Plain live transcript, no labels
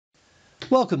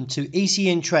Welcome to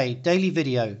ECNTRADE Daily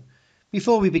Video.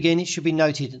 Before we begin, it should be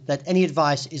noted that any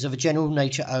advice is of a general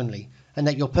nature only and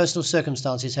that your personal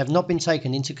circumstances have not been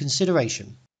taken into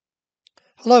consideration.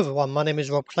 Hello everyone, my name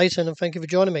is Rob Clayton and thank you for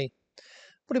joining me.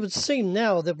 Well, it would seem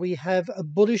now that we have a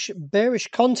bullish-bearish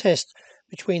contest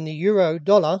between the euro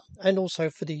dollar and also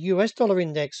for the US dollar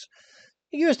index.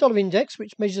 The US dollar index,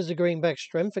 which measures the greenback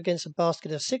strength against a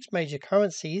basket of 6 major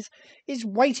currencies, is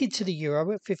weighted to the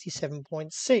euro at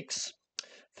 57.6.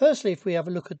 Firstly, if we have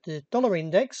a look at the dollar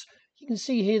index, you can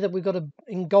see here that we've got an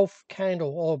engulf candle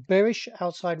or bearish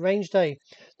outside range day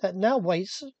that now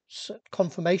waits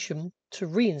confirmation to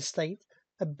reinstate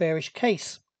a bearish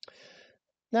case.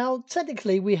 Now,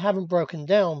 technically, we haven't broken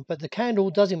down, but the candle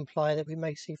does imply that we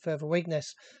may see further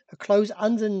weakness. A close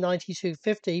under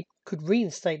 92.50 could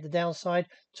reinstate the downside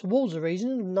towards the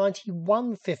region of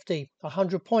 91.50,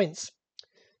 100 points.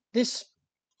 This,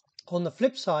 on the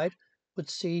flip side, would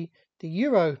see the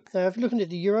euro. Now, if you're looking at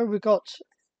the euro, we've got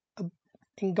an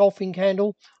engulfing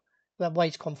candle that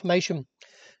waits confirmation.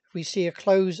 If we see a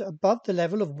close above the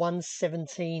level of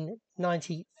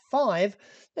 117.95,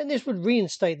 then this would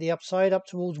reinstate the upside up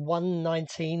towards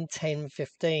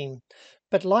 119.10.15.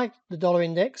 But like the dollar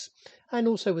index and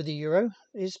also with the euro,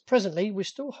 is presently we're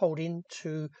still holding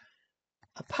to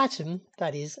a pattern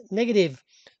that is negative.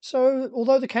 So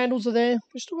although the candles are there,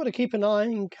 we've still got to keep an eye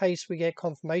in case we get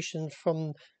confirmation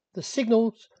from the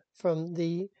signals from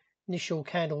the initial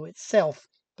candle itself.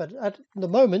 But at the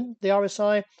moment, the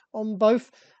RSI on both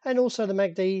and also the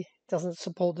MACD doesn't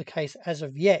support the case as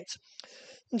of yet.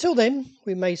 Until then,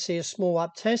 we may see a small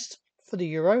up test for the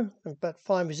euro, but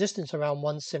find resistance around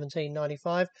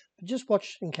 117.95. But just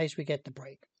watch in case we get the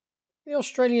break. The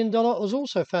Australian dollar has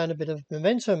also found a bit of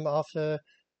momentum after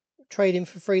trading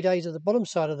for 3 days at the bottom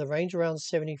side of the range around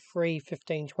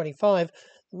 73.15.25.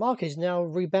 The market is now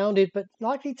rebounded but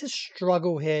likely to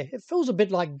struggle here. It feels a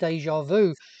bit like deja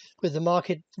vu, with the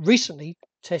market recently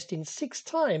testing 6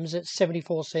 times at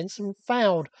 74 cents and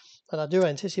failed, and I do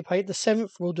anticipate the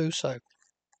 7th will do so.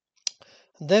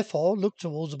 And therefore look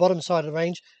towards the bottom side of the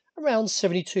range around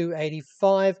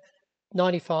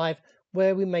 72.85.95,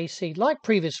 where we may see, like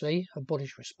previously, a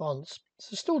bullish response.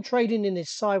 So still trading in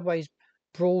this sideways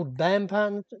broad band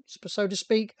pattern, so to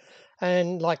speak,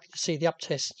 and likely to see the up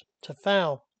test to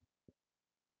fail.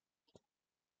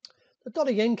 The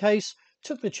dollar yen case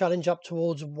took the challenge up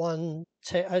towards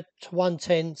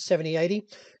 110.70.80,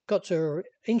 got to an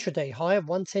intraday high of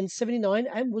 110.79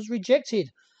 and was rejected.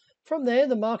 From there,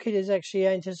 the market is actually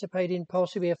anticipating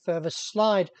possibly a further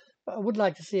slide, but I would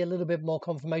like to see a little bit more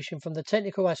confirmation from the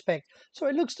technical aspect. So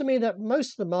it looks to me that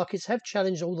most of the markets have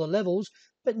challenged all the levels,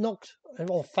 but not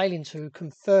or failing to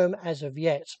confirm as of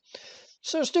yet.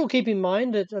 So still keep in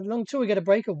mind that until we get a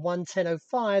break of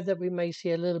 110.05, that we may see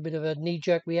a little bit of a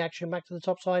knee-jerk reaction back to the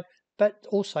top side, but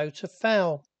also to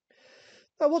fail.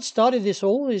 Now, what started this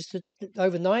all is that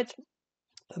overnight,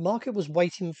 the market was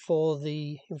waiting for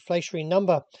the inflationary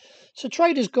number. So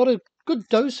traders got a good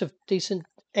dose of decent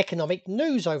economic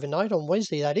news overnight, on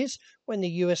Wednesday that is, when the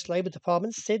US Labor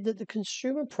Department said that the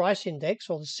Consumer Price Index,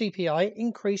 or the CPI,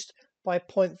 increased by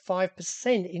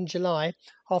 0.5% in July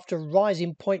after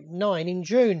rising 0.9% in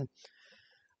June.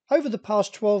 Over the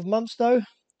past 12 months though,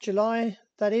 July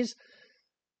that is,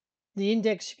 the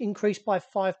index increased by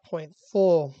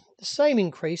 5.4%, the same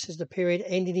increase as the period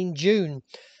ending in June,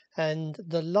 and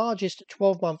the largest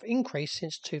 12-month increase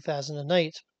since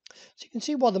 2008. So you can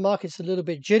see why the market's a little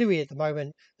bit jittery at the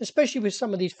moment, especially with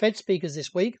some of these Fed speakers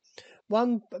this week.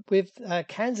 One with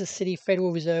Kansas City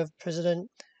Federal Reserve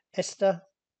President Esther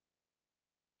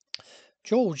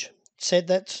George said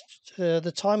that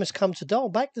the time has come to dial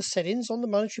back the settings on the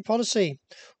monetary policy,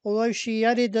 although she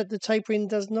added that the tapering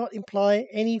does not imply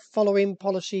any following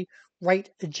policy rate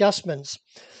adjustments.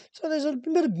 So there's a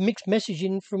bit of mixed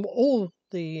messaging from all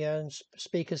the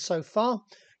speakers so far,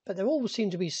 but they all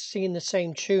seem to be singing the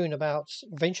same tune about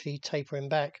eventually tapering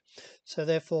back. So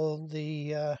therefore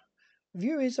the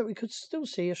view is that we could still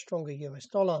see a stronger US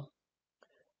dollar.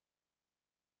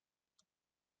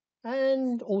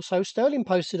 And also sterling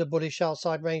posted a bullish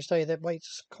outside range day that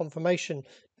waits confirmation.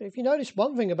 But if you notice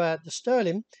one thing about the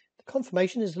sterling, the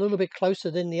confirmation is a little bit closer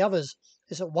than the others.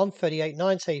 It's at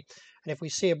 138.90. And if we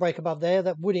see a break above there,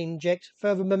 that would inject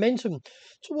further momentum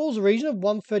towards the region of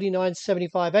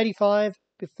 139.75.85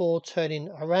 before turning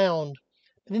around.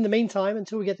 But in the meantime,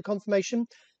 until we get the confirmation,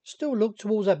 still look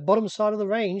towards that bottom side of the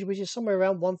range, which is somewhere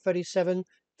around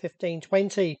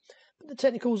 137.15.20. But the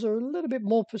technicals are a little bit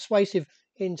more persuasive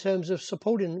in terms of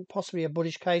supporting possibly a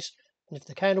bullish case. And if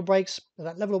the candle breaks at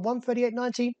that level of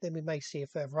 138.90, then we may see a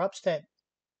further upstep.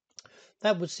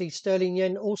 That would see sterling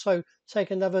yen also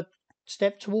take another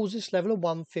step towards this level of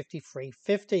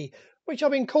 153.50, which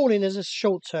I've been calling as a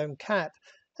short-term cap.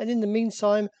 And in the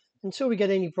meantime, until we get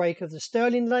any break of the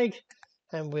sterling leg,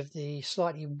 and with the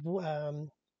slightly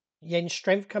yen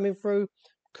strength coming through,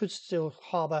 could still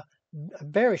harbour a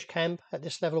bearish camp at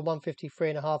this level of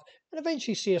 153.5, and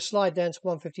eventually see a slide down to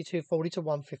 152.40 to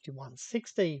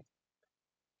 151.60.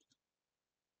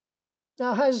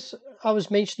 Now, as I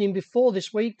was mentioning before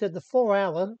this week, that the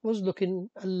 4-hour was looking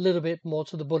a little bit more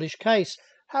to the bullish case.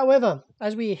 However,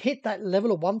 as we hit that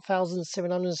level of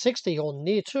 1,760 or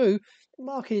near to, the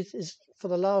market is for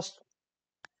the last,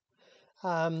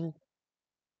 at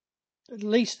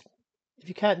least if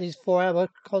you count these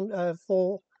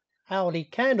 4-hourly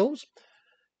candles,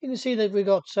 you can see that we've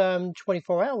got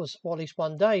 24 hours, or at least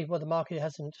one day, where the market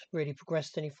hasn't really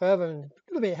progressed any further and a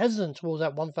little bit hesitant towards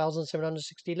that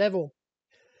 1,760 level.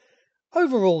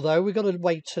 Overall, though, we've got to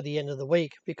wait to the end of the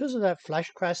week because of that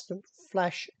flash crash.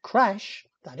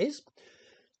 That is,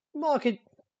 the market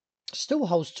still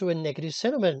holds to a negative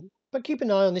sentiment. But keep an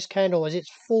eye on this candle as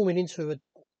it's forming into a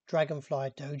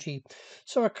dragonfly doji.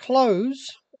 So a close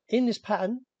in this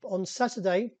pattern on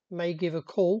Saturday may give a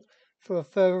call for a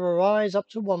further rise up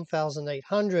to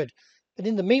 1,800. But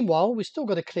in the meanwhile, we've still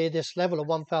got to clear this level of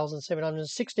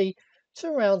 1,760 to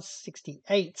around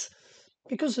 68.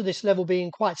 Because of this level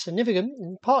being quite significant,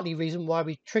 and partly reason why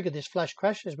we triggered this flash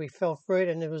crash as we fell through it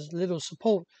and there was little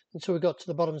support until we got to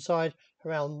the bottom side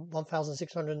around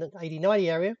 1,680.90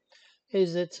 area,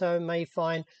 is that may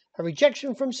find a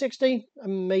rejection from 60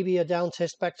 and maybe a down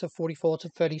test back to 44 to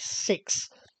 36,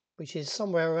 which is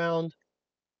somewhere around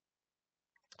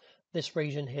this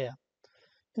region here.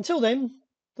 Until then,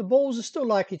 the bulls are still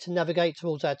likely to navigate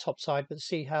towards our top side, but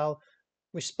see how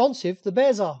responsive the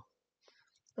bears are.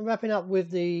 And wrapping up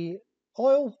with the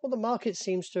oil, well, the market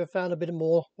seems to have found a bit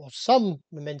more or some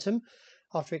momentum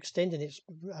after extending its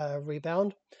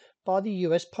rebound by the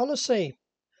US policy.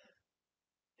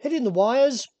 Hitting the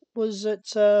wires was that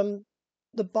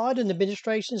the Biden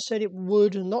administration said it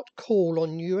would not call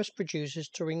on US producers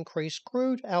to increase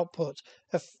crude output,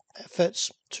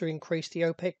 efforts to increase the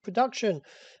OPEC production,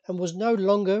 and was no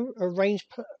longer a range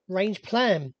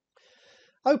plan.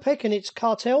 OPEC and its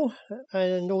cartel,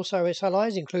 and also its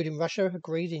allies, including Russia,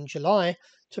 agreed in July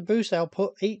to boost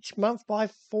output each month by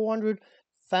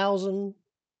 400,000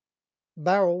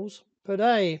 barrels per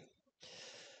day.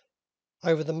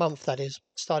 Over the month, that is,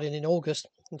 starting in August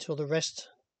until the rest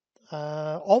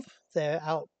of their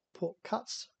output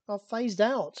cuts are phased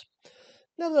out.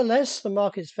 Nevertheless, the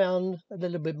market's found a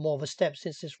little bit more of a step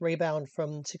since this rebound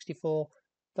from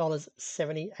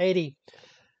 $64.70.80.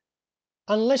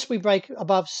 Unless we break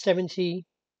above 70,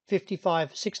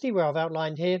 55, 60, where I've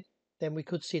outlined here, then we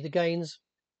could see the gains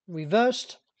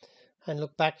reversed and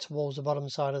look back towards the bottom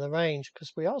side of the range,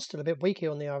 because we are still a bit weak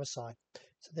here on the other side.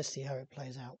 So let's see how it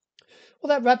plays out. Well,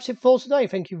 that wraps it for today.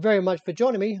 Thank you very much for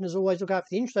joining me. And as always, look out for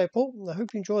the intraday report. And I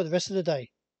hope you enjoy the rest of the day.